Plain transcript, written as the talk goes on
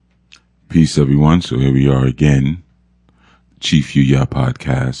Peace, everyone. So here we are again, Chief Yuya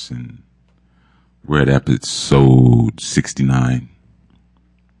podcast, and we're at episode 69.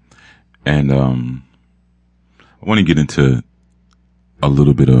 And I want to get into a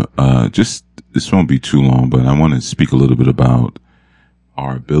little bit of this won't be too long, but I want to speak a little bit about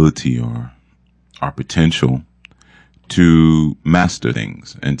our ability or our potential to master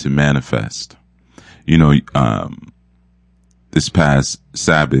things and to manifest. This past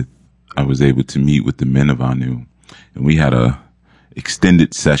Sabbath, I was able to meet with the men of Anu, and we had a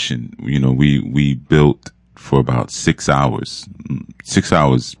extended session. We built for about 6 hours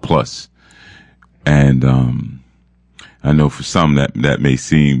plus. And, I know for some that may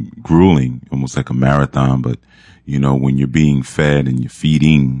seem grueling, almost like a marathon, but when you're being fed and you're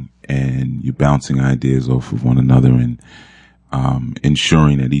feeding and you're bouncing ideas off of one another and,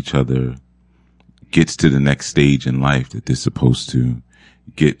 ensuring that each other gets to the next stage in life that they're supposed to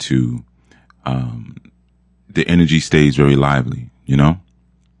get to, the energy stays very lively,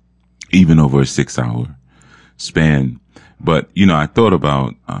 even over a 6-hour span. But, I thought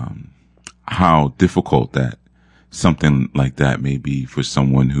about, how difficult that something like that may be for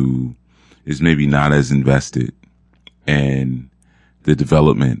someone who is maybe not as invested in the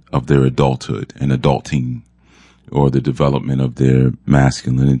development of their adulthood and adulting, or the development of their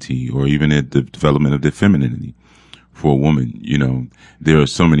masculinity, or even the development of their femininity. For a woman, there are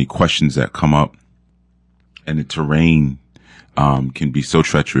so many questions that come up, and the terrain can be so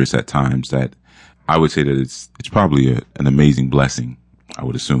treacherous at times that I would say that it's probably an amazing blessing, I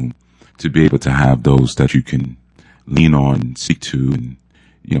would assume, to be able to have those that you can lean on and seek to, and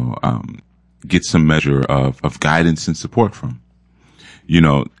get some measure of guidance and support from.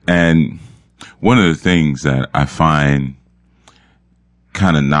 And one of the things that I find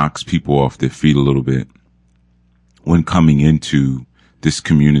kind of knocks people off their feet a little bit when coming into this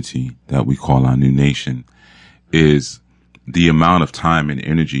community that we call our new nation is the amount of time and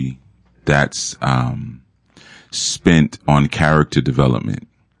energy that's spent on character development.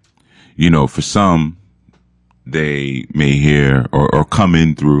 For some, they may hear or come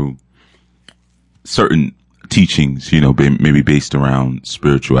in through certain teachings, maybe based around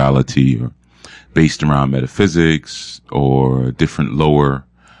spirituality or based around metaphysics or different lower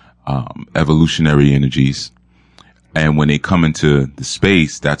evolutionary energies. And when they come into the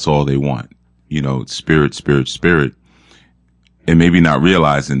space, that's all they want. Spirit, spirit, spirit. And maybe not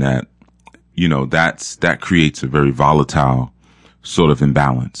realizing that, that creates a very volatile sort of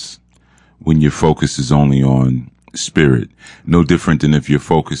imbalance when your focus is only on spirit. No different than if your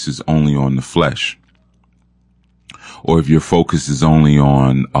focus is only on the flesh, or if your focus is only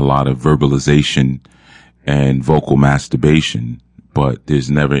on a lot of verbalization and vocal masturbation, but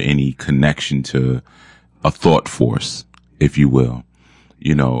there's never any connection to a thought force, if you will,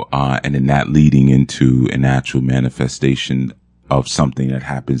 and then that leading into an actual manifestation of something that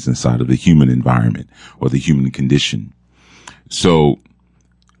happens inside of the human environment or the human condition. So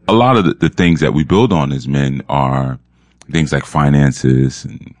a lot of the things that we build on as men are things like finances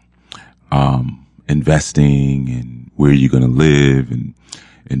and, investing and where you're going to live and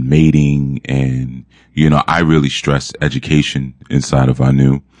mating. And, I really stress education inside of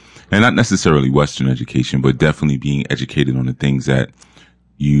Anu. And not necessarily Western education, but definitely being educated on the things that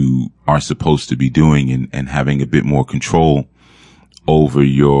you are supposed to be doing, and having a bit more control over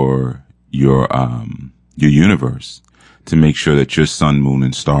your universe to make sure that your sun, moon,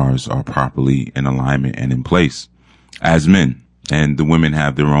 and stars are properly in alignment and in place as men. And the women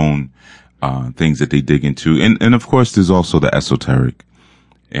have their own things that they dig into. And of course, there's also the esoteric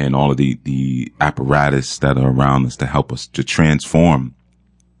and all of the apparatus that are around us to help us to transform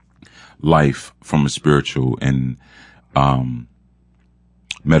life from a spiritual and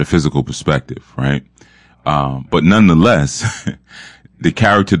metaphysical perspective, right? But nonetheless, the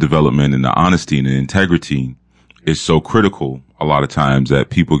character development and the honesty and the integrity is so critical a lot of times that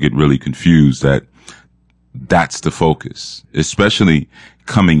people get really confused that that's the focus, especially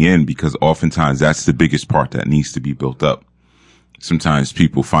coming in, because oftentimes that's the biggest part that needs to be built up. Sometimes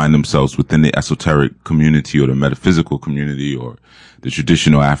people find themselves within the esoteric community or the metaphysical community or the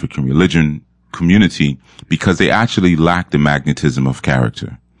traditional African religion community because they actually lack the magnetism of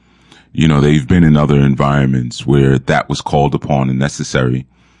character. They've been in other environments where that was called upon and necessary,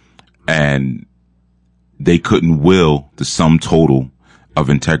 and they couldn't will the sum total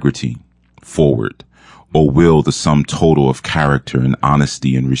of integrity forward, or will the sum total of character and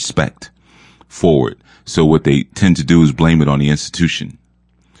honesty and respect forward. So what they tend to do is blame it on the institution.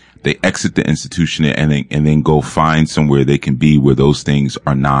 They exit the institution and then go find somewhere they can be where those things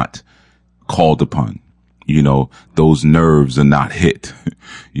are not called upon. those nerves are not hit,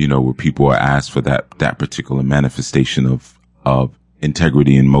 where people are asked for that particular manifestation of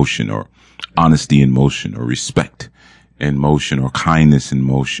integrity in motion, or honesty in motion, or respect in motion, or kindness in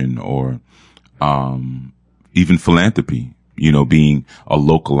motion, or, even philanthropy, being a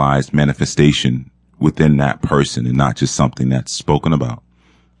localized manifestation within that person and not just something that's spoken about.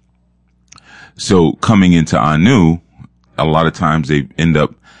 So coming into Anu, a lot of times they end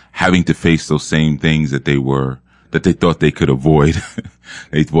up having to face those same things that they thought they could avoid.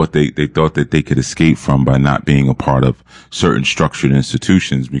 they thought that they could escape from by not being a part of certain structured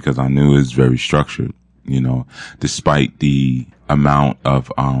institutions, because Anu is very structured, despite the amount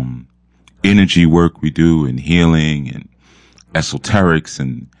of, energy work we do, and healing and esoterics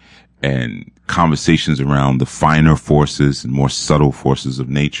and conversations around the finer forces and more subtle forces of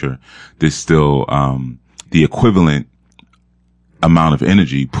nature. There's still, the equivalent amount of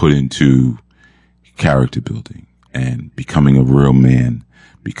energy put into character building and becoming a real man,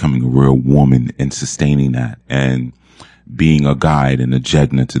 becoming a real woman, and sustaining that, and being a guide and a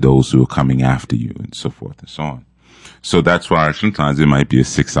jegna to those who are coming after you, and so forth and so on. So that's why sometimes it might be a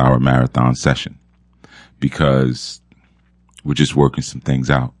 6-hour marathon session, because we're just working some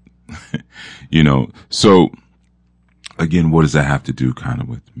things out. So again, what does that have to do kind of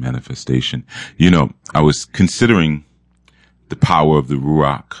with manifestation? I was considering the power of the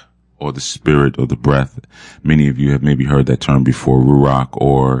Ruach, or the spirit, or the breath. Many of you have maybe heard that term before, Ruach,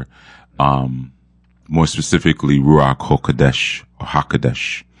 or, more specifically, Ruach HaKodesh, or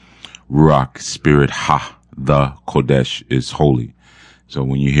HaKodesh. Ruach, spirit, the Kodesh is holy. So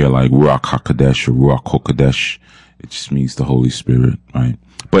when you hear like Ruach HaKodesh or Ruach HaKodesh, it just means the Holy Spirit, right?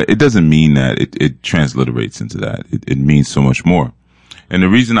 But it doesn't mean that it transliterates into that. It means so much more. And the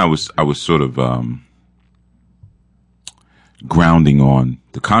reason I was sort of, grounding on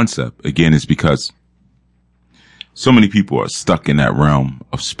the concept again is because so many people are stuck in that realm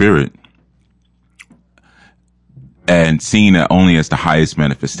of spirit and seeing that only as the highest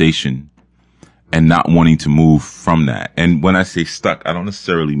manifestation, and not wanting to move from that. And when I say stuck, I don't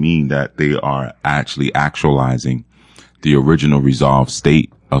necessarily mean that they are actually actualizing the original resolved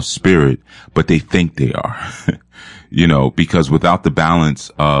state of spirit, but they think they are, because without the balance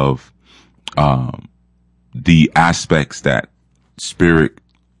of, the aspects that spirit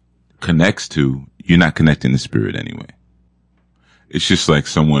connects to, you're not connecting to spirit anyway. It's just like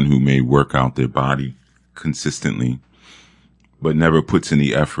someone who may work out their body consistently, but never puts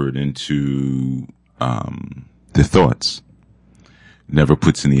any effort into, their thoughts, never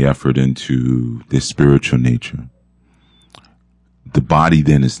puts any effort into their spiritual nature. The body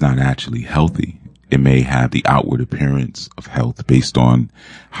then is not actually healthy. It may have the outward appearance of health based on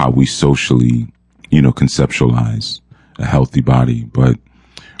how we socially, conceptualize a healthy body, but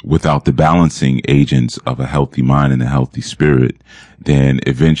without the balancing agents of a healthy mind and a healthy spirit, then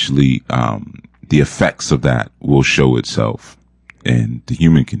eventually, the effects of that will show itself in the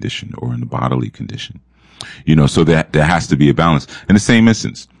human condition or in the bodily condition. So that there has to be a balance. In the same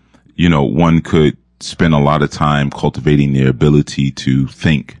instance, one could spend a lot of time cultivating their ability to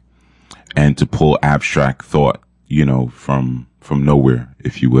think and to pull abstract thought, from nowhere,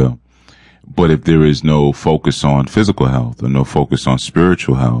 if you will. But if there is no focus on physical health or no focus on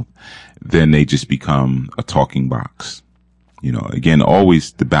spiritual health, then they just become a talking box. Again,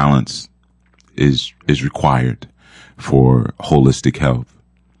 always the balance is required for holistic health.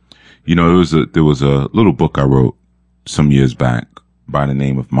 There was a little book I wrote some years back by the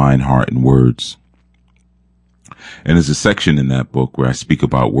name of Mind, Heart, and Words. And there's a section in that book where I speak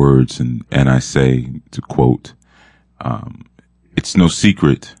about words, and I say, to quote, it's no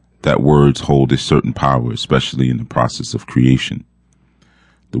secret that words hold a certain power, especially in the process of creation.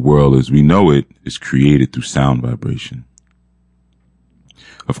 The world as we know it is created through sound vibration.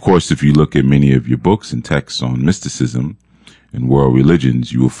 Of course, if you look at many of your books and texts on mysticism and world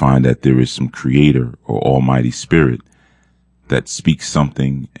religions, you will find that there is some creator or almighty spirit that speaks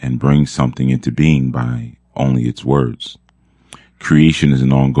something and brings something into being by only its words. Creation is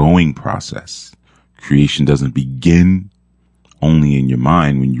an ongoing process. Creation doesn't begin only in your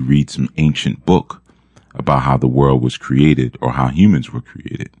mind when you read some ancient book about how the world was created or how humans were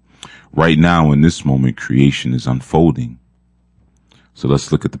created. Right now, in this moment, creation is unfolding. So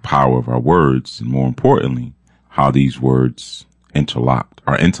let's look at the power of our words, and more importantly, how these words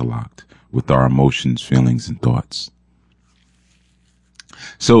are interlocked with our emotions, feelings, and thoughts.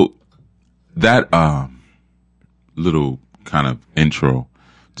 So that little kind of intro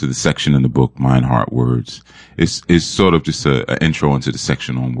to the section in the book, Mind, Heart, Words, is sort of just an intro into the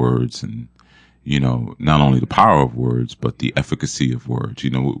section on words and, not only the power of words, but the efficacy of words.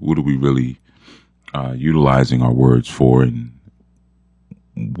 What are we really utilizing our words for, and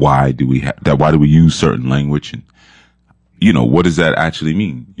why do we why do we use certain language, and what does that actually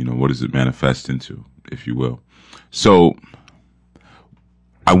mean? What does it manifest into, if you will? So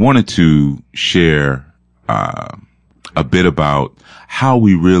I wanted to share a bit about how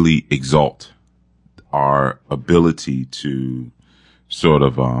we really exalt our ability to sort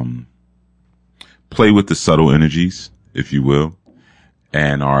of play with the subtle energies, if you will,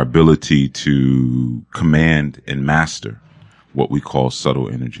 and our ability to command and master what we call subtle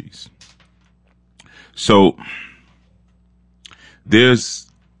energies. So there's,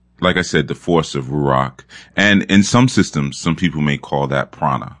 like I said, the force of Ruach, and in some systems, some people may call that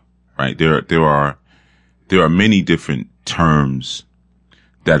prana, right? There are many different terms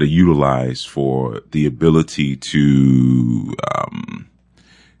that are utilized for the ability to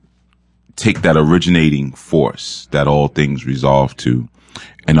take that originating force that all things resolve to,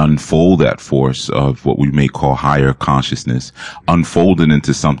 and unfold that force of what we may call higher consciousness, unfold it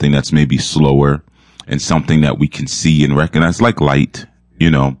into something that's maybe slower and something that we can see and recognize, like light,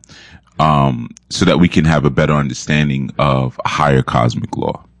 so that we can have a better understanding of a higher cosmic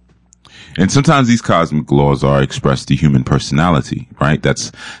law. And sometimes these cosmic laws are expressed to human personality, right?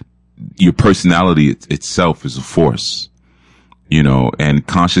 That's your personality itself is a force, and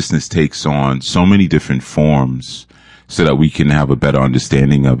consciousness takes on so many different forms so that we can have a better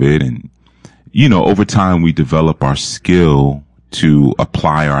understanding of it. And, over time we develop our skill to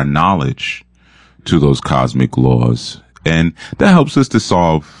apply our knowledge to those cosmic laws. And that helps us to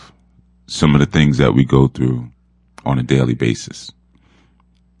solve some of the things that we go through on a daily basis.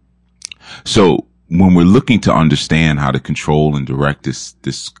 So when we're looking to understand how to control and direct this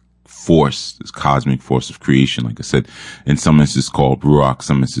force, this cosmic force of creation, like I said, in some instances called Ruach,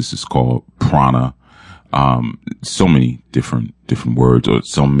 some instances called prana, so many different words, or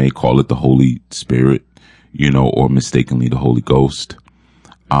some may call it the Holy Spirit, or mistakenly the Holy Ghost.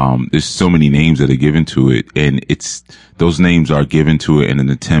 There's so many names that are given to it, and those names are given to it in an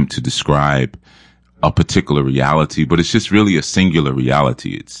attempt to describe a particular reality, but it's just really a singular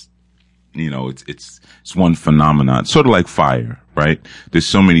reality. It's one phenomenon, sort of like fire, right? There's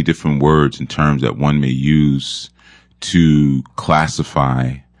so many different words and terms that one may use to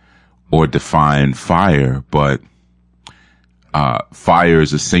classify or define fire, but fire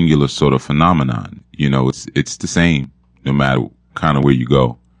is a singular sort of phenomenon. It's the same no matter kind of where you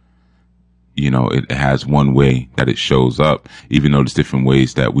go. It has one way that it shows up, even though there's different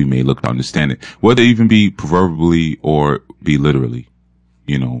ways that we may look to understand it, whether it even be proverbially or be literally.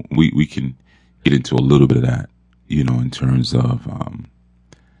 We can get into a little bit of that, in terms of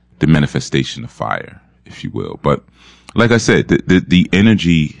the manifestation of fire, if you will. But like I said, the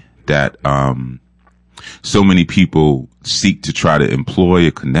energy that so many people seek to try to employ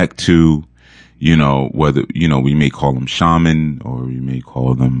or connect to, whether, we may call them shaman, or we may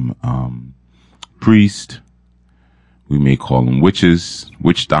call them priest, we may call them witches,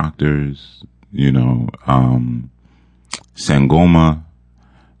 witch doctors, Sangoma.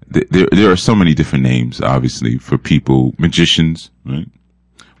 There are so many different names, obviously, for people, magicians, right?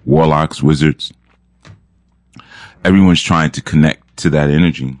 Warlocks, wizards. Everyone's trying to connect to that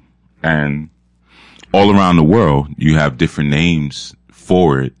energy. And all around the world, you have different names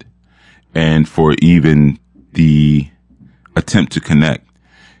for it. And for even the attempt to connect,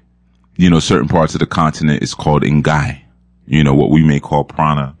 certain parts of the continent is called Ngai, what we may call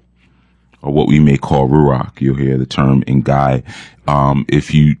prana, or what we may call Ruach. You'll hear the term Ngai.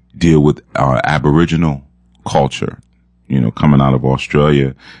 If you deal with Aboriginal culture, coming out of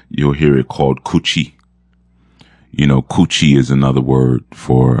Australia, you'll hear it called Kuchi. Kuchi is another word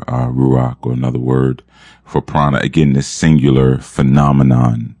for Ruach, or another word for prana. Again, this singular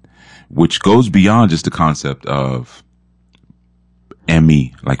phenomenon, which goes beyond just the concept of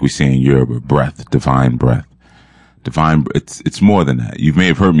Emi, like we say in Yoruba, breath, divine breath. Divine, it's more than that. You may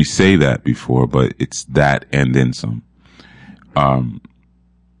have heard me say that before, but it's that and then some.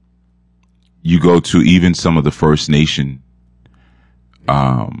 You go to even some of the First Nation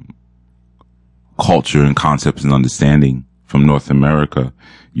culture and concepts and understanding from North America.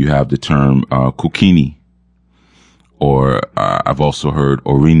 You have the term Kukini, or I've also heard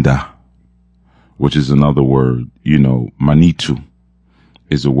Orinda, which is another word. Manitou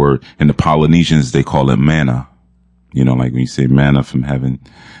is a word. And the Polynesians, they call it manna. Like when you say manna from heaven,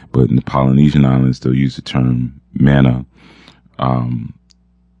 but in the Polynesian islands, they'll use the term manna.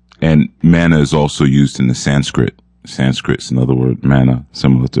 And manna is also used in the Sanskrit. Sanskrit's another word, manna,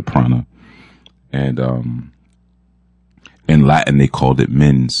 similar to prana. And, in Latin, they called it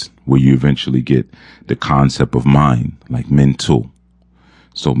mens, where you eventually get the concept of mind, like mental.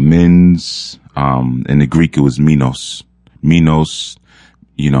 So mens, In the Greek, it was minos. Minos,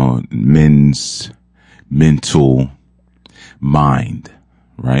 men's, mental, mind,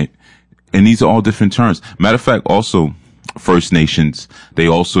 right? And these are all different terms. Matter of fact, also, First Nations, they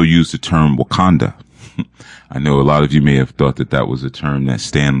also use the term Wakanda. I know a lot of you may have thought that that was a term that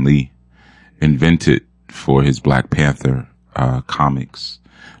Stan Lee invented for his Black Panther comics,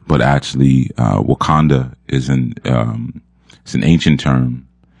 but actually Wakanda is it's an ancient term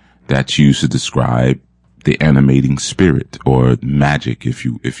that's used to describe the animating spirit or magic, if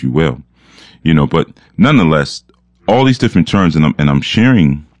you will, But nonetheless, all these different terms, and I'm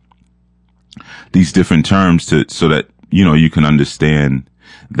sharing these different terms so that you can understand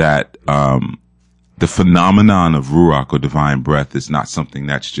that the phenomenon of Ruach or divine breath is not something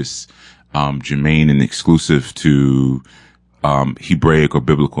that's just germane and exclusive to Hebraic or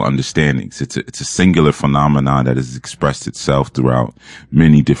biblical understandings. It's a singular phenomenon that has expressed itself throughout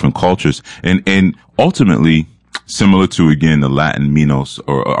many different cultures, and ultimately similar to, again, the Latin minos,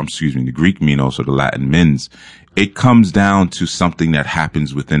 the Greek minos or the Latin mens. It comes down to something that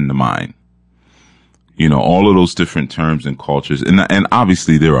happens within the mind. All of those different terms and cultures, and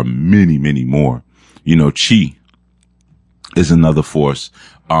obviously there are many, many more. Chi is another force,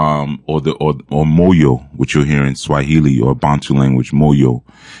 or moyo, which you'll hear in Swahili or Bantu language, moyo.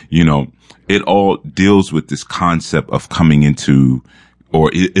 It all deals with this concept of coming into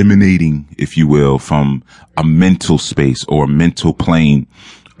or emanating, if you will, from a mental space or a mental plane,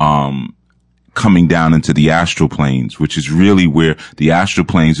 coming down into the astral planes, which is really where the astral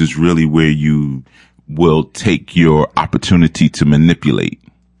planes is really where you will take your opportunity to manipulate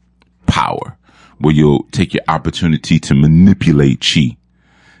power, where you'll take your opportunity to manipulate chi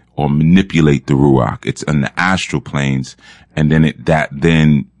or manipulate the ruach. It's in the astral planes, and then that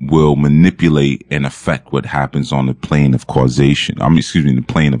then will manipulate and affect what happens on the plane of causation. The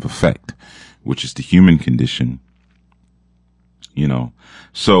plane of effect, which is the human condition.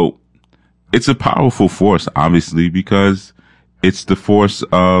 So it's a powerful force, obviously, because it's the force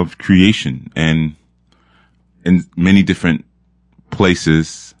of creation, and in many different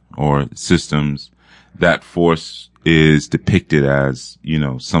places or systems, that force is depicted as,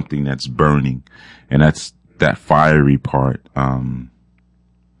 something that's burning, and that's that fiery part. I'll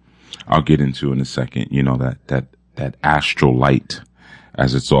get into in a second, that astral light,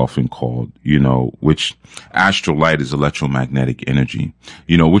 as it's often called, which astral light is electromagnetic energy,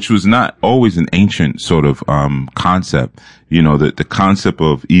 which was not always an ancient sort of, concept, the concept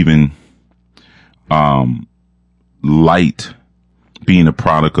of even, light being a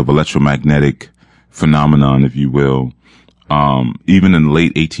product of electromagnetic phenomenon, if you will, even in the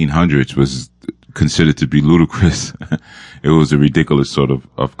late 1800s was considered to be ludicrous. It was a ridiculous sort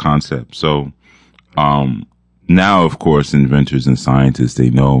of concept. So, now, of course, inventors and scientists, they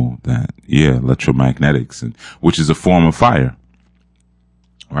know that, electromagnetics, which is a form of fire,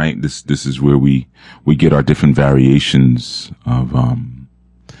 right? This is where we get our different variations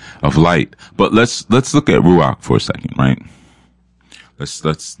of light. But let's look at Ruach for a second, right? Let's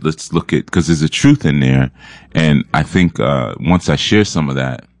look at, because there's a truth in there, and I think once I share some of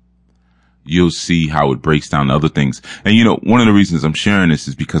that, you'll see how it breaks down other things. And one of the reasons I'm sharing this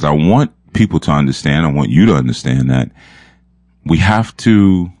is because I want people to understand, I want you to understand that we have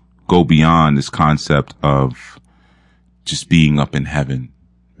to go beyond this concept of just being up in heaven,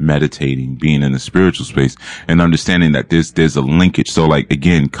 meditating, being in a spiritual space, and understanding that there's a linkage. So, like,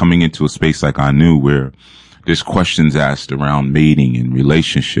 again, coming into a space like Anu, where there's questions asked around mating and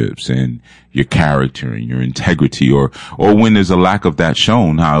relationships and your character and your integrity, or when there's a lack of that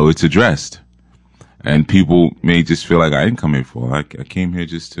shown, how it's addressed. And people may just feel like, I didn't come here for, I came here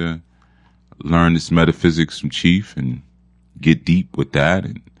just to learn this metaphysics from Chief and get deep with that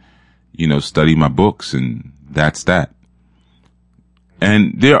and, study my books, and that's that.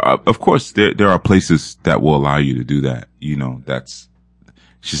 And there are, of course, there are places that will allow you to do that.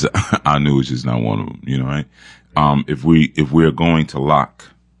 I knew it's just not one of them, right? If we're going to lock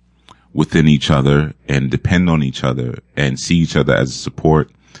within each other and depend on each other and see each other as a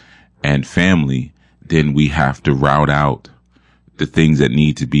support and family, then we have to route out the things that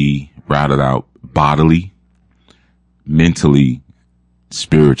need to be routed out bodily, mentally,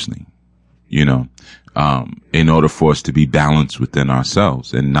 spiritually, in order for us to be balanced within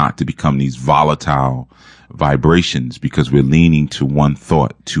ourselves and not to become these volatile vibrations because we're leaning to one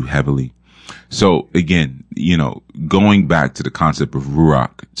thought too heavily. So again, going back to the concept of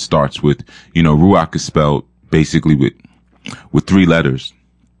Ruach starts with, Ruach is spelled basically with three letters,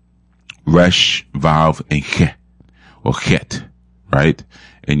 Resh, Vav, and Chet, or Chet, right?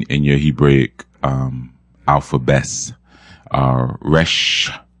 In your Hebraic, alphabets, Resh,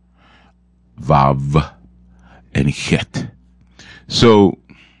 Vav, and Chet. So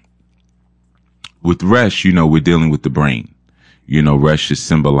with Resh, we're dealing with the brain. Resh is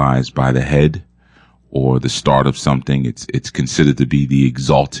symbolized by the head or the start of something. It's considered to be the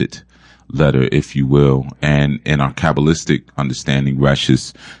exalted letter, if you will. And in our Kabbalistic understanding, Resh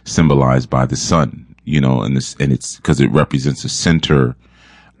is symbolized by the sun, and it's because it represents a center,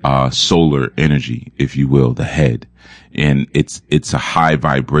 solar energy, if you will, the head. And it's a high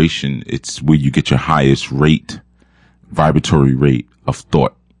vibration. It's where you get your highest vibratory rate of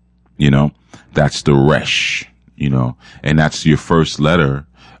thought, that's the Resh, and that's your first letter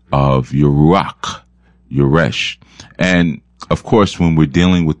of your Ruach, your Resh. And of course, when we're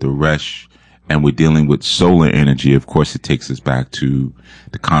dealing with the Resh and we're dealing with solar energy, of course, it takes us back to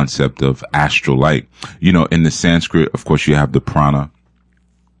the concept of astral light. In the Sanskrit, of course, you have the prana.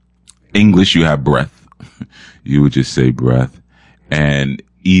 English, you have breath. You would just say breath. And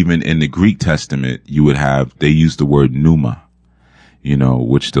even in the Greek Testament, they use the word pneuma,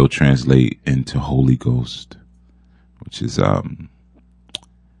 which they'll translate into Holy Ghost, which is,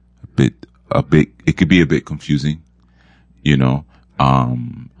 it could be a bit confusing, and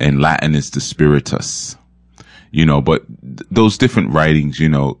Latin is the spiritus, but those different writings,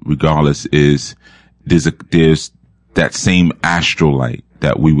 regardless there's that same astral light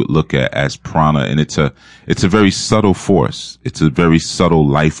that we would look at as prana. And it's a very subtle force. It's a very subtle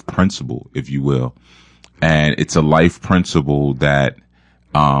life principle, if you will. And it's a life principle that,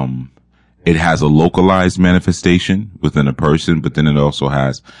 it has a localized manifestation within a person, but then it also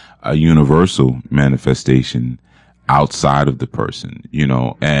has a universal manifestation outside of the person,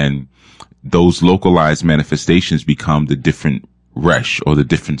 and those localized manifestations become the different Resh or the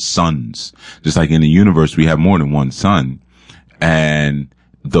different suns. Just like in the universe, we have more than one sun, and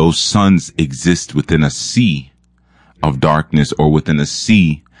those suns exist within a sea of darkness or within a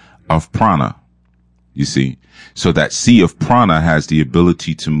sea of prana. You see, so that sea of prana has the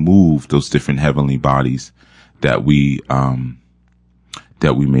ability to move those different heavenly bodies that we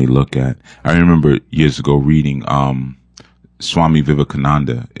may look at. I remember years ago reading, Swami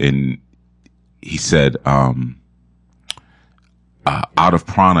Vivekananda, and he said, out of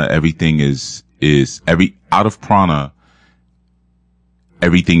prana, everything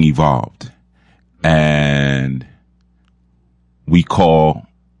everything evolved. And we call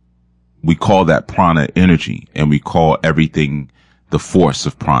that prana energy, and we call everything the force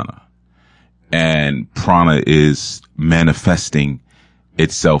of prana. And prana is manifesting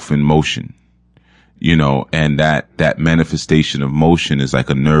itself in motion, and that manifestation of motion is like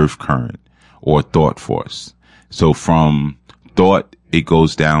a nerve current or thought force. So from thought, it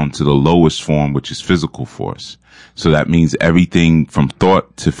goes down to the lowest form, which is physical force. So that means everything from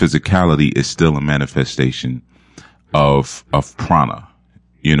thought to physicality is still a manifestation of prana,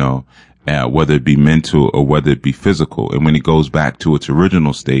 whether it be mental or whether it be physical. And when it goes back to its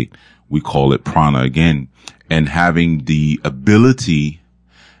original state, we call it prana again. And having the ability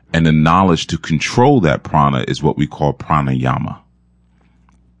and the knowledge to control that prana is what we call pranayama.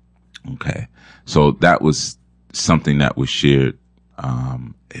 Okay. So that was something that was shared.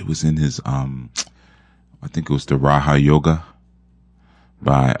 It was in his, I think it was the Raha Yoga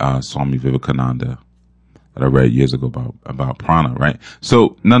by, Swami Vivekananda that I read years ago about prana, right?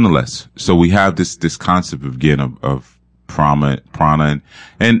 So nonetheless, so we have this concept of prana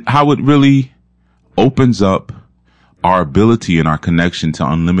and how it really opens up our ability and our connection to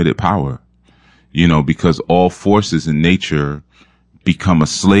unlimited power, because all forces in nature become a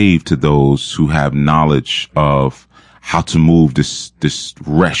slave to those who have knowledge of how to move this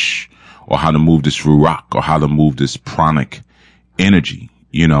resh, or how to move this ruach, or how to move this pranic energy,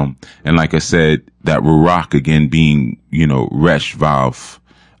 and like I said, that ruach again being, resh, vav,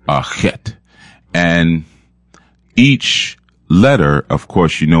 chet, and each letter, of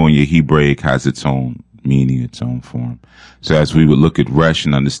course, in your Hebraic has its own meaning, its own form. So as we would look at resh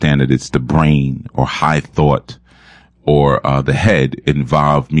and understand that it's the brain or high thought, or the head,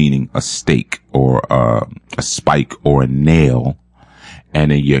 involved meaning a stake or a spike or a nail,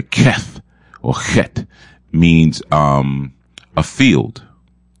 and then your keth or chet means a field,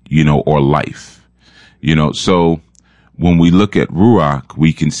 or life, So when we look at ruach,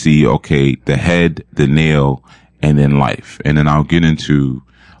 we can see, okay, the head, the nail, and then life. And then I'll get into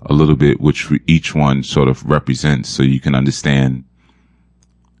a little bit which each one sort of represents, so you can understand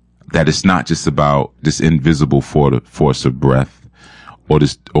that it's not just about this invisible force of breath,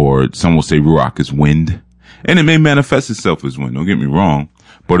 or some will say ruach is wind, and it may manifest itself as wind. Don't get me wrong,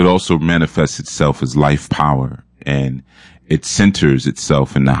 but it also manifests itself as life power, and it centers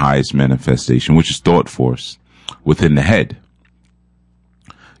itself in the highest manifestation, which is thought force within the head.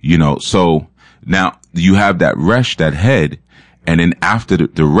 So Now you have that resh, that head, and then after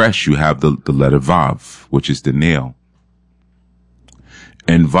the resh, you have the letter vav, which is the nail.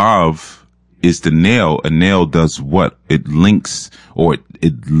 And vav is the nail. A nail does what? It links, or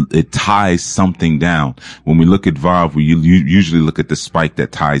it ties something down. When we look at vav, we usually look at the spike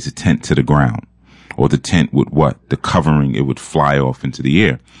that ties a tent to the ground, or the tent with what? The covering, it would fly off into the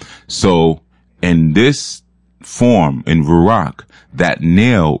air. So in this form, in Ruach, that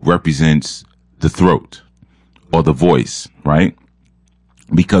nail represents the throat or the voice, right?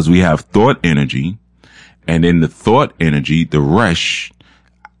 Because we have thought energy, and in the thought energy, the resh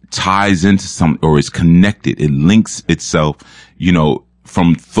ties into some, or is connected. It links itself,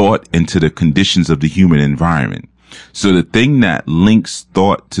 from thought into the conditions of the human environment. So the thing that links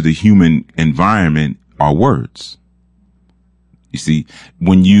thought to the human environment are words. You see,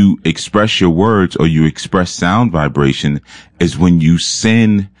 when you express your words or you express sound vibration is when you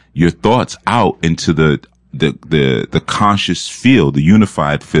send your thoughts out into the conscious field, the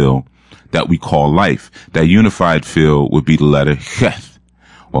unified field that we call life. That unified field would be the letter chet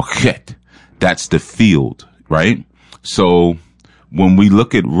or chet. That's the field, right? So when we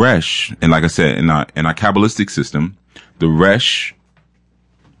look at resh, and like I said, in our Kabbalistic system, the resh,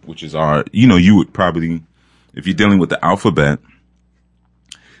 which is our, you would probably, if you're dealing with the alphabet,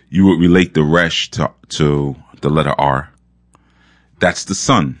 you would relate the resh to the letter R. That's the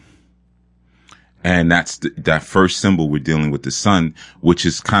sun. And that's that first symbol we're dealing with, the sun, which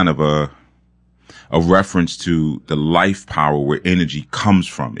is kind of a reference to the life power where energy comes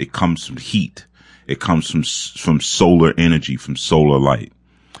from. It comes from heat. It comes from solar energy, from solar light,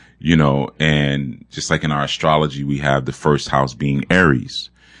 and just like in our astrology, we have the first house being Aries.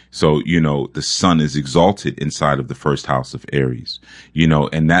 So, the sun is exalted inside of the first house of Aries,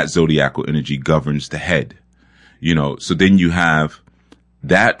 and that zodiacal energy governs the head, so then you have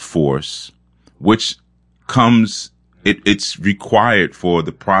that force, which comes, it's required for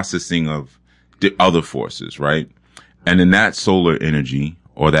the processing of the other forces, right? And in that solar energy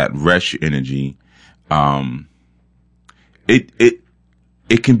or that resh energy,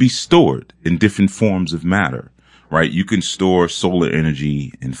 it can be stored in different forms of matter, right? You can store solar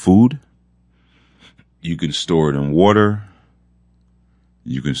energy in food. You can store it in water.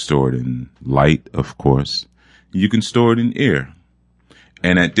 You can store it in light, of course. You can store it in air.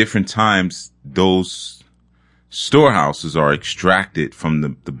 And at different times, those storehouses are extracted from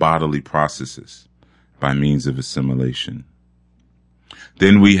the bodily processes by means of assimilation.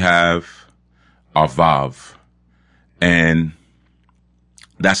 Then we have our vav, and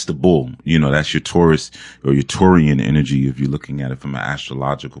that's the bull. That's your Taurus or your Taurian energy if you're looking at it from an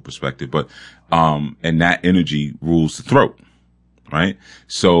astrological perspective. But and that energy rules the throat, right?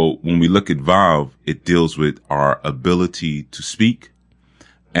 So when we look at vav, it deals with our ability to speak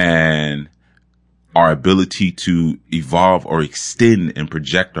and our ability to evolve or extend and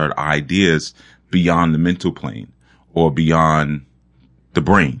project our ideas beyond the mental plane or beyond the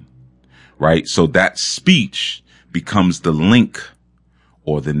brain, right? So that speech becomes the link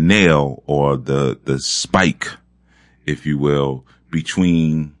or the nail or the spike, if you will,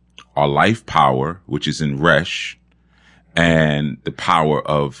 between our life power, which is in resh, and the power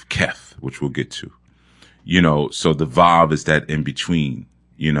of keth, which we'll get to. So the vav is that in between.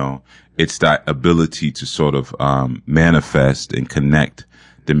 It's that ability to sort of manifest and connect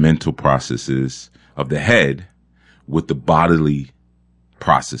the mental processes of the head with the bodily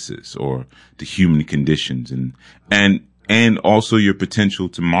processes or the human conditions, and also your potential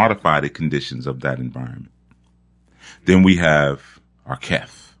to modify the conditions of that environment. Then we have our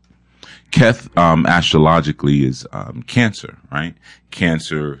keth. Keth astrologically is Cancer, right?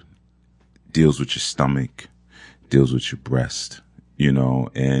 Cancer deals with your stomach, deals with your breast,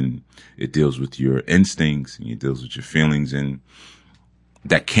 and it deals with your instincts and it deals with your feelings. And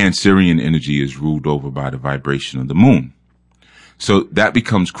that Cancerian energy is ruled over by the vibration of the moon. So that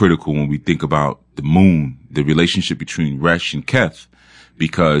becomes critical when we think about the moon, the relationship between resh and keth,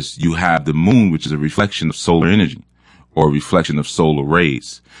 because you have the moon, which is a reflection of solar energy or a reflection of solar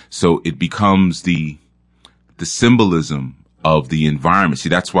rays. So it becomes the symbolism of the environment. See,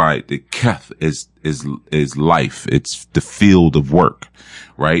 that's why the keth is life. It's the field of work,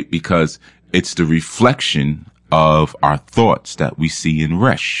 right? Because it's the reflection of our thoughts that we see in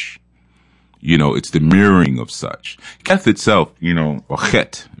resh. It's the mirroring of such. Keth itself, or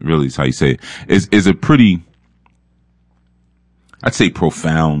chet, really is how you say it, is a pretty, I'd say,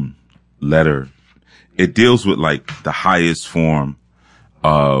 profound letter. It deals with like the highest form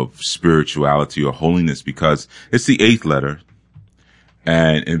of spirituality or holiness because it's the 8th letter.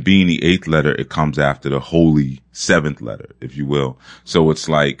 And in being the 8th letter, it comes after the holy 7th letter, if you will. So it's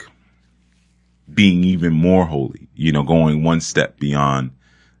like being even more holy, going one step beyond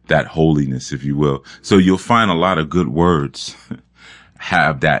that holiness, if you will. So you'll find a lot of good words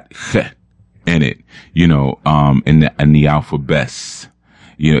have that in it, in the alphabet.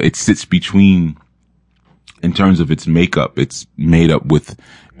 It sits between, in terms of its makeup, it's made up with,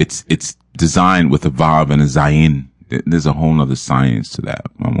 it's designed with a vav and a zayin. There's a whole nother science to that.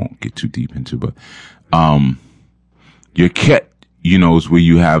 I won't get too deep into, but, your ket, is where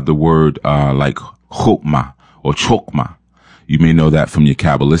you have the word, like chokmah or chokmah. You may know that from your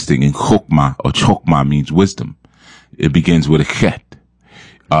Kabbalistic, and chokmah or chokmah means wisdom. It begins with a chet.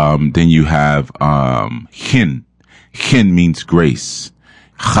 Then you have, chin. Chin means grace.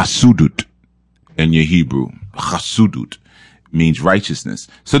 Chasudut in your Hebrew. Chasudut means righteousness.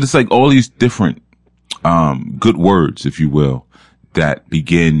 So there's like all these different, good words, if you will, that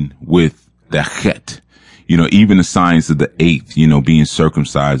begin with the chet. Even the signs of the eighth, being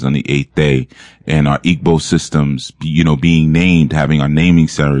circumcised on the eighth day, and our Igbo systems, being named, having our naming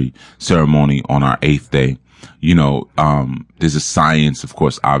ceremony on our eighth day. There's a science, of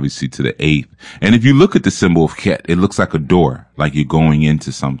course, obviously, to the eighth. And if you look at the symbol of Ket, it looks like a door, like you're going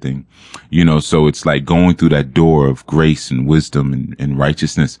into something, so it's like going through that door of grace and wisdom and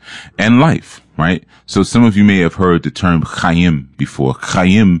righteousness and life, right? So some of you may have heard the term Chaim before.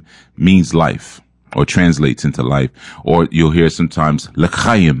 Chaim means life, or translates into life, or you'll hear sometimes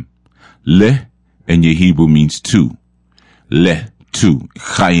L'chaim. Le in your Hebrew means two. Le, two.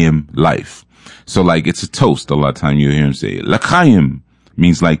 Chaim, life. So like it's a toast. A lot of time you'll hear him say L'chaim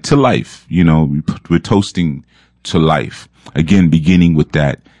means like to life. We're toasting to life. Again, beginning with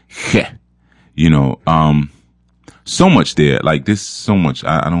that che. So much there. Like there's so much.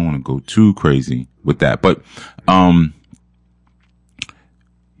 I don't want to go too crazy with that, but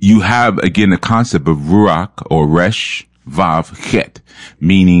you have, again, the concept of ruach or resh vav chet,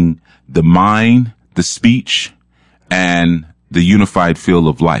 meaning the mind, the speech, and the unified field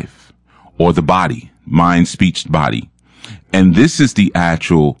of life, or the body, mind, speech, body. And this is the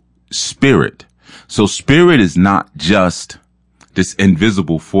actual spirit. So spirit is not just this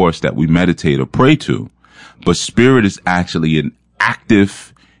invisible force that we meditate or pray to, but spirit is actually an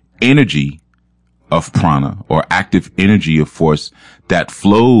active energy of prana, or active energy of force that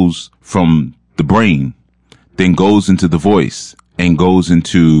flows from the brain, then goes into the voice and goes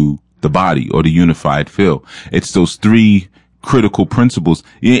into the body, or the unified field. It's those three critical principles.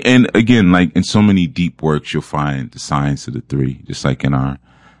 And again, like in so many deep works, you'll find the science of the three, just like in our,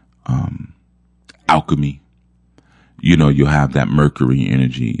 alchemy. You'll have that mercury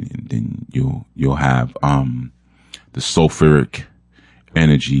energy, and then you'll have, the sulfuric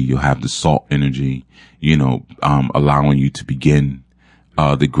energy, you'll have the salt energy, allowing you to begin,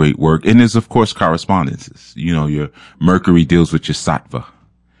 the great work. And there's, of course, correspondences. Your mercury deals with your sattva.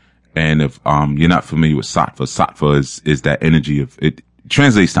 And if, you're not familiar with sattva is that energy of, it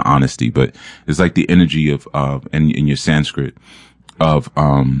translates to honesty, but it's like the energy of, in your Sanskrit of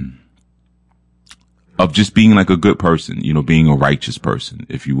just being like a good person, being a righteous person,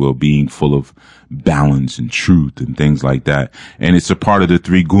 if you will, being full of balance and truth and things like that. And it's a part of the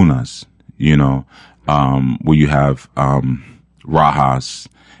three gunas, where you have, rahas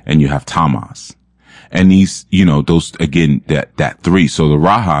and you have tamas. And these, those, again, that three. So the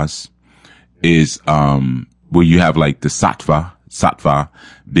rahas is, where you have like the sattva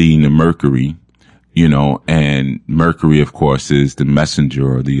being the mercury, and mercury, of course, is the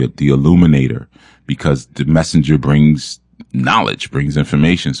messenger, or the illuminator, because the messenger brings knowledge, brings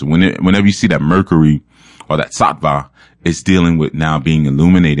information. So whenever you see that mercury or that sattva, it's dealing with now being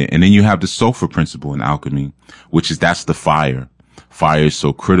illuminated. And then you have the sulfur principle in alchemy, that's the fire. Fire is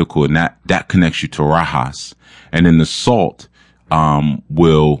so critical, and that connects you to rahas. And then the salt,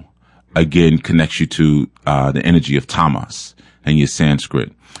 will again connect you to, the energy of tamas and your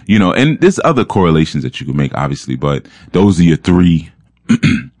Sanskrit, and there's other correlations that you can make, obviously, but those are your three,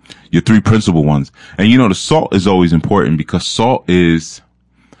 your three principal ones. And the salt is always important, because salt is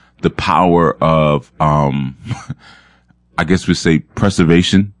the power of, I guess we say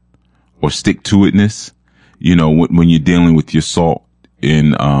preservation or stick to itness. When you're dealing with your salt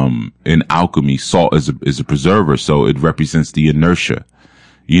in alchemy, salt is a preserver. So it represents the inertia,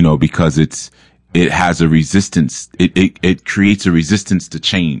 because it has a resistance. It creates a resistance to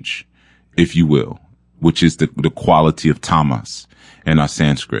change, if you will, which is the quality of tamas in our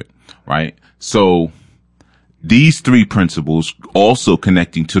Sanskrit, right? So these three principles, also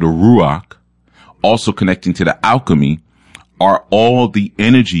connecting to the ruach, also connecting to the alchemy, are all the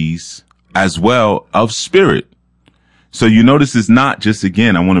energies as well of spirit. So you notice it's not just,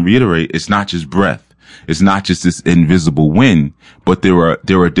 again, I want to reiterate, it's not just breath. It's not just this invisible wind, but there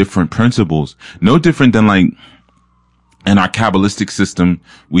are different principles. No different than like in our Kabbalistic system,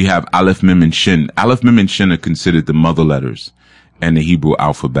 we have Aleph, Mem, and Shin. Aleph, Mem, and Shin are considered the mother letters and the Hebrew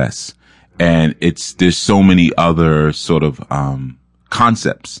alphabets. And there's so many other sort of,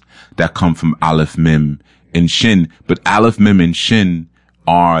 concepts that come from Aleph, Mem, and Shin. But Aleph, Mem, and Shin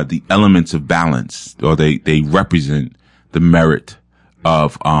are the elements of balance, or they represent the merit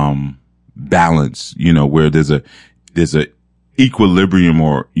of, balance, where there's a equilibrium,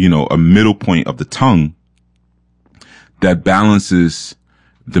 or, a middle point of the tongue that balances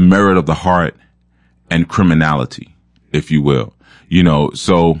the merit of the heart and criminality, if you will.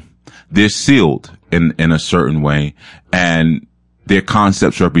 So they're sealed in a certain way, and their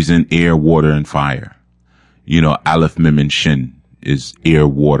concepts represent air, water, and fire. Aleph, Mem, and Shin is air,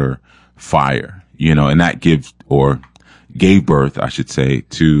 water, fire, and that gave birth, I should say,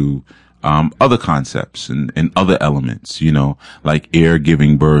 to other concepts and other elements, like air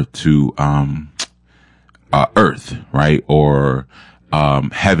giving birth to earth, right? Or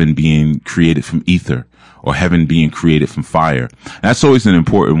heaven being created from ether, or heaven being created from fire. That's always an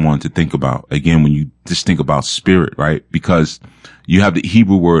important one to think about. Again, when you just think about spirit, right? Because you have the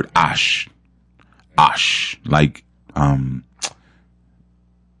Hebrew word ash, like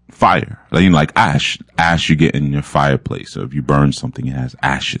fire, like ash you get in your fireplace, or if you burn something, it has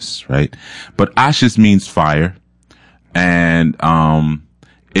ashes, right? But ashes means fire, and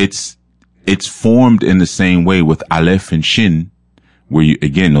it's formed in the same way with Aleph and Shin, where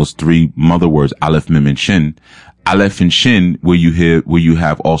again, those three mother words, Aleph, Mem, and Shin. Aleph and Shin, where you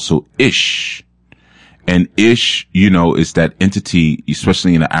have also Ish. And Ish, is that entity,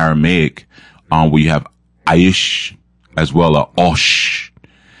 especially in the Aramaic, where you have Aish as well as Osh.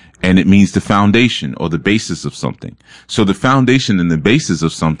 And it means the foundation or the basis of something. So the foundation and the basis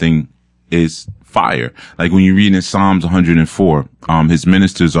of something is fire. Like when you read in Psalms 104, his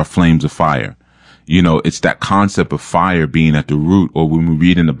ministers are flames of fire. It's that concept of fire being at the root. Or when we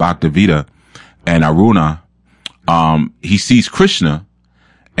read in the Bhagavad Gita and Aruna, he sees Krishna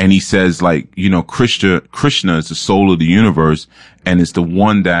and he says, like, Krishna is the soul of the universe, and it's the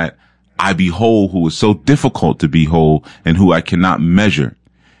one that I behold, who is so difficult to behold and who I cannot measure.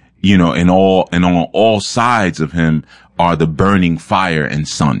 And on all sides of him are the burning fire and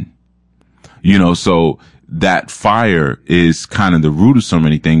sun. So that fire is kind of the root of so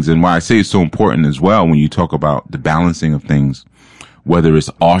many things. And why I say it's so important as well, when you talk about the balancing of things, whether it's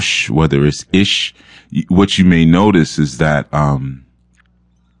Osh, whether it's Ish, what you may notice is that,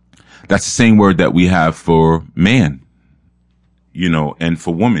 that's the same word that we have for man, and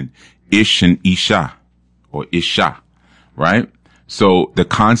for woman, Ish and Isha, or Isha, right? So the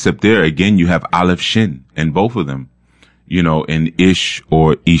concept there, again, you have Aleph, Shin, and both of them, in Ish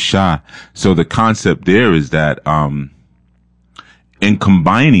or Isha. So the concept there is that, in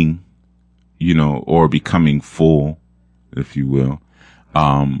combining, or becoming full, if you will,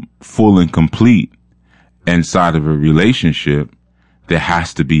 full and complete inside of a relationship, there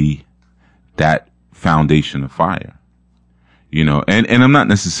has to be that foundation of fire, and I'm not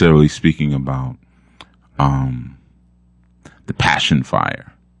necessarily speaking about, the passion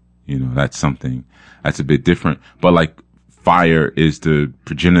fire, that's something that's a bit different, but like fire is the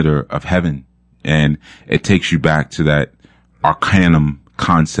progenitor of heaven, and it takes you back to that arcanum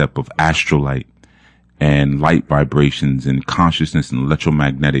concept of astrolight and light vibrations and consciousness and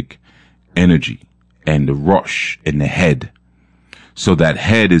electromagnetic energy and the rush in the head. So that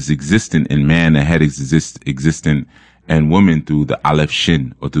head is existent in man, the head existent in woman through the Aleph,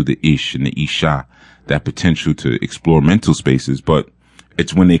 Shin, or through the Ish and the Isha, that potential to explore mental spaces. But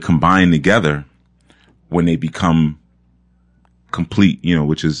it's when they combine together, when they become complete,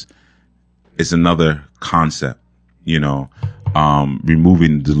 which is another concept,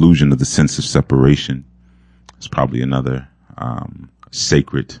 removing the delusion of the sense of separation. It's probably another,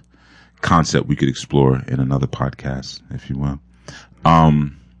 sacred concept we could explore in another podcast, if you will.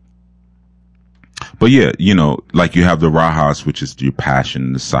 But yeah, like you have the Rajas, which is your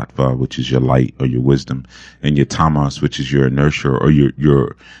passion, the Sattva, which is your light or your wisdom, and your Tamas, which is your inertia or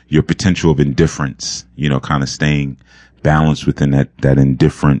your potential of indifference, kind of staying balanced within that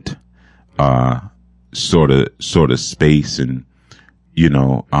indifferent, sort of space. And,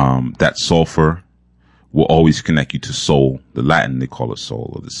 that sulfur will always connect you to soul. The Latin, they call it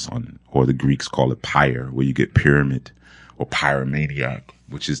soul, or the sun, or the Greeks call it pyre, where you get pyramid or pyromaniac,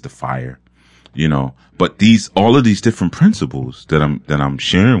 which is the fire. But all of these different principles that I'm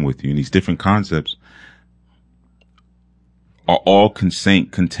sharing with you, and these different concepts are all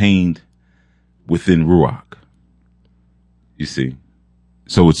contained within Ruach. You see?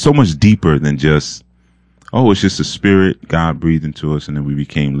 So it's so much deeper than just oh, it's just a spirit God breathed into us and then we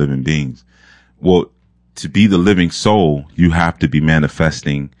became living beings. Well, to be the living soul, you have to be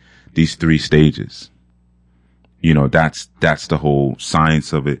manifesting these 3 stages. You know, that's the whole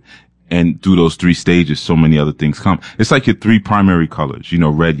science of it. And through those 3 stages, so many other things come. It's like your 3 primary colors, you know,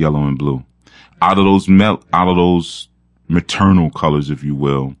 red, yellow, and blue. Out of those maternal colors, if you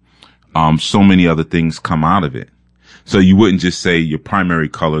will, so many other things come out of it. So you wouldn't just say your primary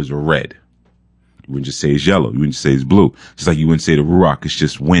colors are red. You wouldn't just say it's yellow. You wouldn't say it's blue. Just like you wouldn't say the ruach is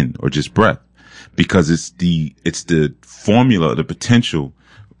just wind or just breath, because it's the formula, the potential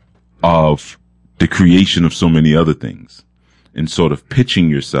of the creation of so many other things, and sort of pitching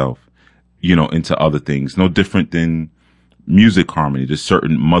yourself, you know, into other things. No different than music harmony. There's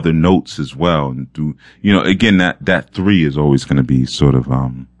certain mother notes as well. And through, you know, again, that 3 is always going to be sort of,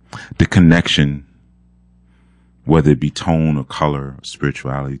 the connection, whether it be tone or color or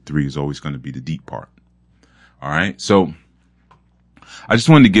spirituality. 3 is always going to be the deep part. All right. So I just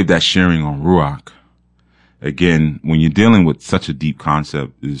wanted to give that sharing on Ruach. Again, when you're dealing with such a deep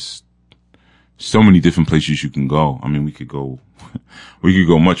concept, there's so many different places you can go. I mean, we could go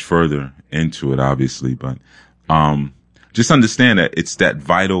much further into it, obviously, but, just understand that it's that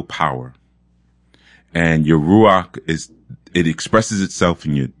vital power, and your Ruach it expresses itself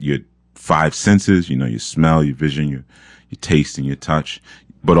in your 5 senses, you know, your smell, your vision, your taste, and your touch,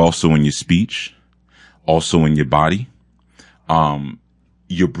 but also in your speech, also in your body,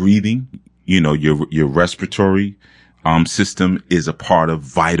 your breathing, you know, your respiratory, system is a part of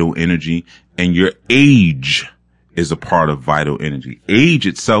vital energy, and your age is a part of vital energy. Age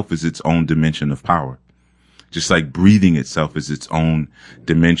itself is its own dimension of power. Just like breathing itself is its own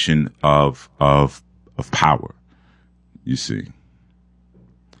dimension of power, you see.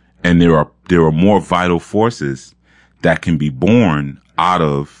 And there are more vital forces that can be born out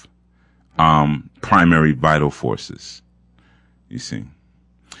of, primary vital forces, you see.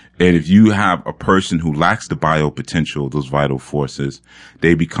 And if you have a person who lacks the bio potential of those vital forces,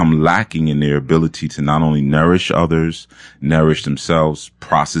 they become lacking in their ability to not only nourish others, nourish themselves,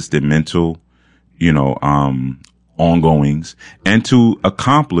 process their mental, you know, ongoings, and to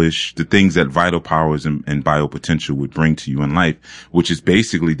accomplish the things that vital powers and bio potential would bring to you in life, which is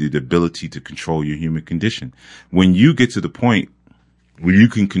basically the ability to control your human condition. When you get to the point where you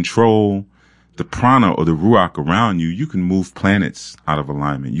can control the prana or the ruach around you, you can move planets out of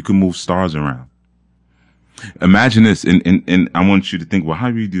alignment. You can move stars around. Imagine this, and I want you to think, well, how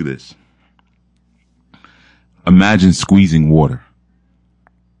do you do this? Imagine squeezing water.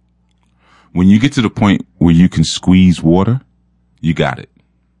 When you get to the point where you can squeeze water, you got it.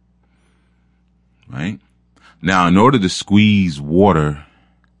 Right? Now, in order to squeeze water,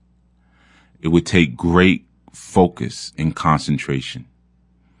 it would take great focus and concentration.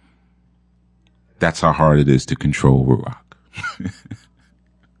 That's how hard it is to control Ruach.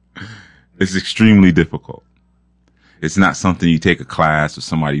 It's extremely difficult. It's not something you take a class or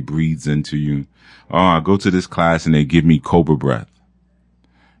somebody breathes into you. Oh, I go to this class and they give me cobra breath.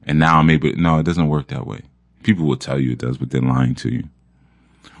 And now I'm able to, no, it doesn't work that way. People will tell you it does, but they're lying to you.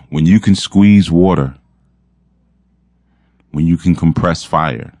 When you can squeeze water, when you can compress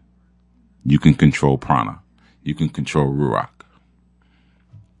fire, you can control prana. You can control Ruach.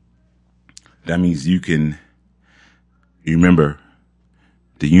 That means you can, remember,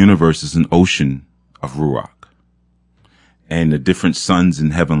 the universe is an ocean of Ruach. And the different suns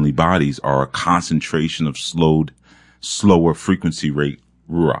and heavenly bodies are a concentration of slower frequency rate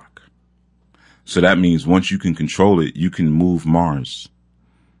Ruach. So that means once you can control it, you can move Mars.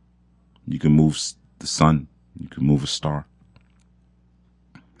 You can move the sun. You can move a star.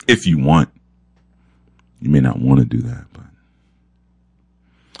 If you want. You may not want to do that, but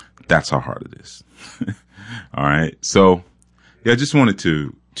that's how hard it is. All right. So yeah, I just wanted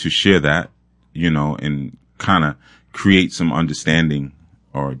to share that, you know, and kind of create some understanding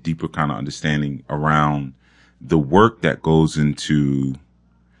or deeper kind of understanding around the work that goes into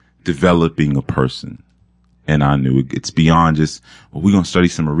developing a person. And I knew it's beyond just, well, we're going to study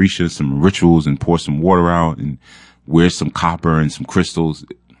some Orisha, some rituals, and pour some water out and wear some copper and some crystals.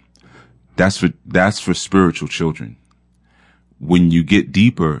 That's for spiritual children. When you get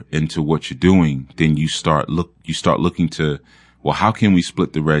deeper into what you're doing, then you start looking to, well, how can we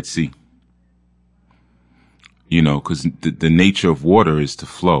split the Red Sea? You know, because the nature of water is to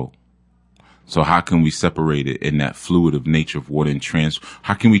flow. So how can we separate it in that fluid of nature of water and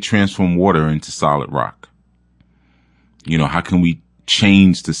how can we transform water into solid rock? You know, how can we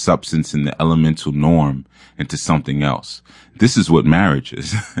change the substance and the elemental norm into something else? This is what marriage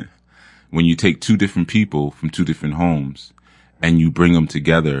is. When you take 2 different people from 2 different homes and you bring them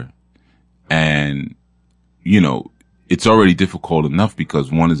together and it's already difficult enough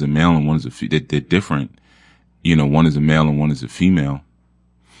because one is a male and one is they're different. One is a male and one is a female,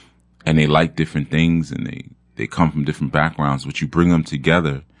 and they like different things and they come from different backgrounds, but you bring them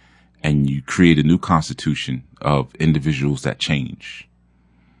together and you create a new constitution of individuals that change.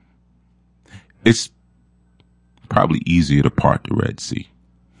 It's probably easier to part the Red Sea.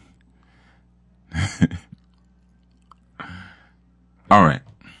 All right.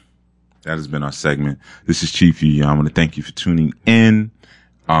 That has been our segment. This is Chief Yu. I want to thank you for tuning in.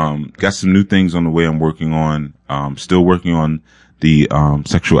 Got some new things on the way I'm working on. Still working on the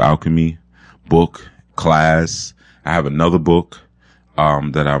Sexual Alchemy book class. I have another book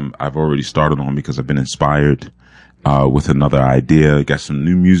that I've already started on because I've been inspired with another idea. Got some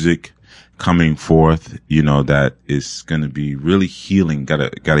new music coming forth, that is going to be really healing.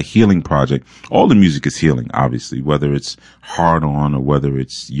 Got a healing project. All the music is healing, obviously, whether it's Hard On or whether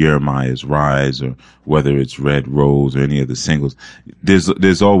it's Jeremiah's Rise or whether it's Red Rose or any of the singles.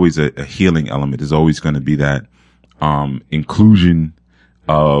 There's always a healing element. There's always going to be that inclusion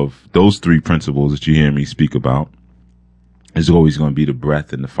of those three principles that you hear me speak about. There's always going to be the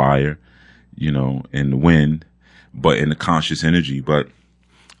breath and the fire, and the wind, but in the conscious energy. But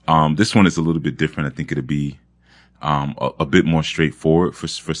this one is a little bit different. I think it'll be a bit more straightforward for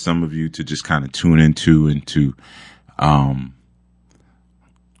some of you to just kind of tune into and to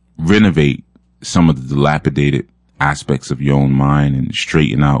renovate some of the dilapidated aspects of your own mind and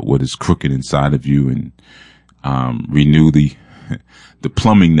straighten out what is crooked inside of you and renew the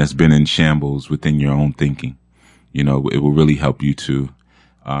plumbing that's been in shambles within your own thinking. It will really help you to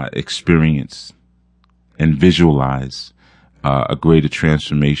experience and visualize a greater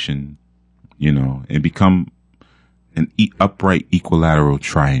transformation, and become an upright equilateral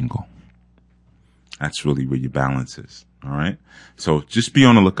triangle. That's really where your balance is. All right. So just be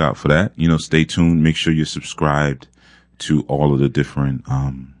on the lookout for that. Stay tuned. Make sure you're subscribed to all of the different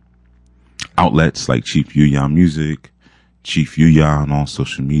outlets like Chief Yuya Music, Chief Yuya on all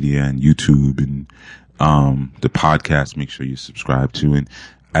social media and YouTube, and the podcast. Make sure you subscribe to. And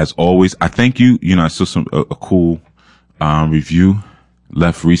as always, I thank you. I saw a cool review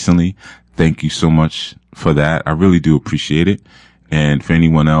left recently. Thank you so much for that. I really do appreciate it. And for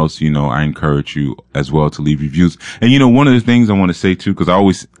anyone else, I encourage you as well to leave reviews. And one of the things I want to say too, because I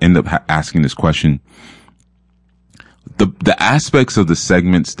always end up asking this question, the aspects of the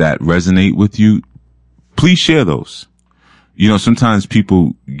segments that resonate with you, please share those. Sometimes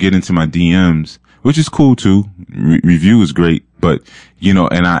people get into my DMs, which is cool too. Review is great, but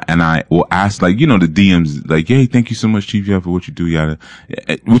and I will ask, like, the DMs, like, hey, thank you so much, Chief, for what you do, yada,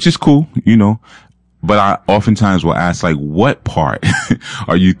 which is cool, but I oftentimes will ask, like, what part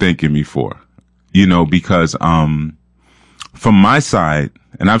are you thanking me for? Because, from my side,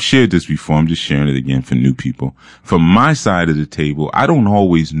 and I've shared this before, I'm just sharing it again for new people. From my side of the table, I don't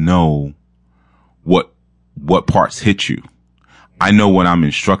always know what parts hit you. I know what I'm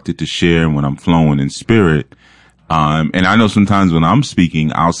instructed to share and when I'm flowing in spirit. And I know sometimes when I'm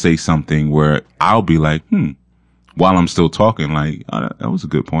speaking, I'll say something where I'll be like, while I'm still talking, like, oh, that was a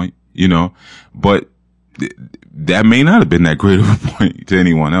good point, but that may not have been that great of a point to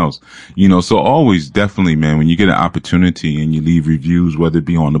anyone else, so always definitely, man, when you get an opportunity and you leave reviews, whether it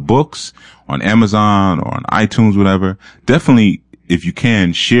be on the books, on Amazon or on iTunes, whatever, definitely, if you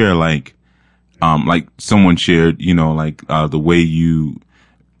can, share, like someone shared, the way you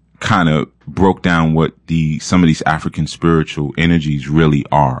kind of broke down what some of these African spiritual energies really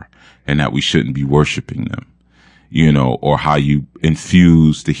are, and that we shouldn't be worshiping them, or how you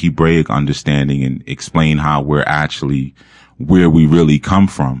infuse the Hebraic understanding and explain how we're actually where we really come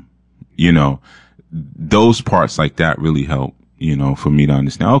from. Those parts like that really help, for me to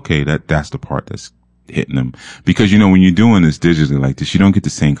understand, okay, that's the part that's hitting them. Because, when you're doing this digitally like this, you don't get the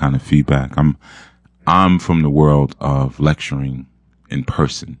same kind of feedback. I'm from the world of lecturing in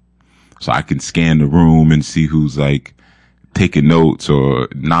person. So I can scan the room and see who's like taking notes or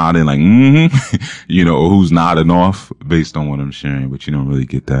nodding like, or who's nodding off based on what I'm sharing. But you don't really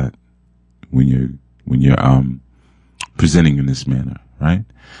get that when you're presenting in this manner, right?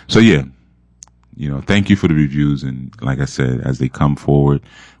 So yeah, thank you for the reviews. And like I said, as they come forward,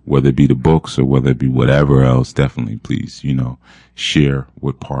 whether it be the books or whether it be whatever else, definitely please, share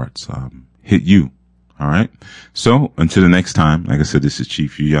what parts hit you. All right. So until the next time, like I said, this is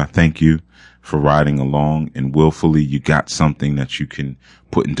Chief Yuya. Thank you for riding along, and willfully you got something that you can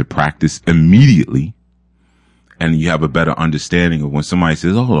put into practice immediately. And you have a better understanding of when somebody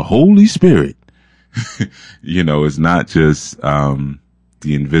says, oh, the Holy Spirit, it's not just, the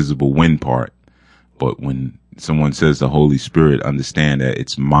invisible wind part, but when someone says the Holy Spirit, understand that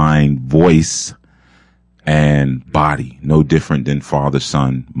it's mind, voice, and body, no different than father,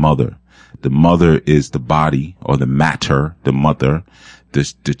 son, mother. The mother is the body or the matter, the mother.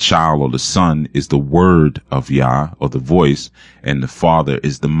 The child or the son is the word of Yah or the voice, and the father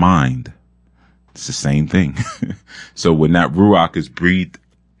is the mind. It's the same thing. So when that Ruach is breathed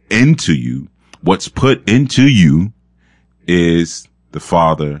into you, what's put into you is the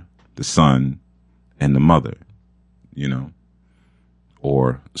father, the son, and the mother, you know,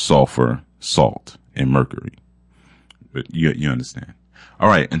 or sulfur, salt, and mercury. But you understand. All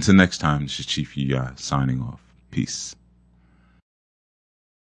right. Until next time, this is Chief Yah signing off. Peace.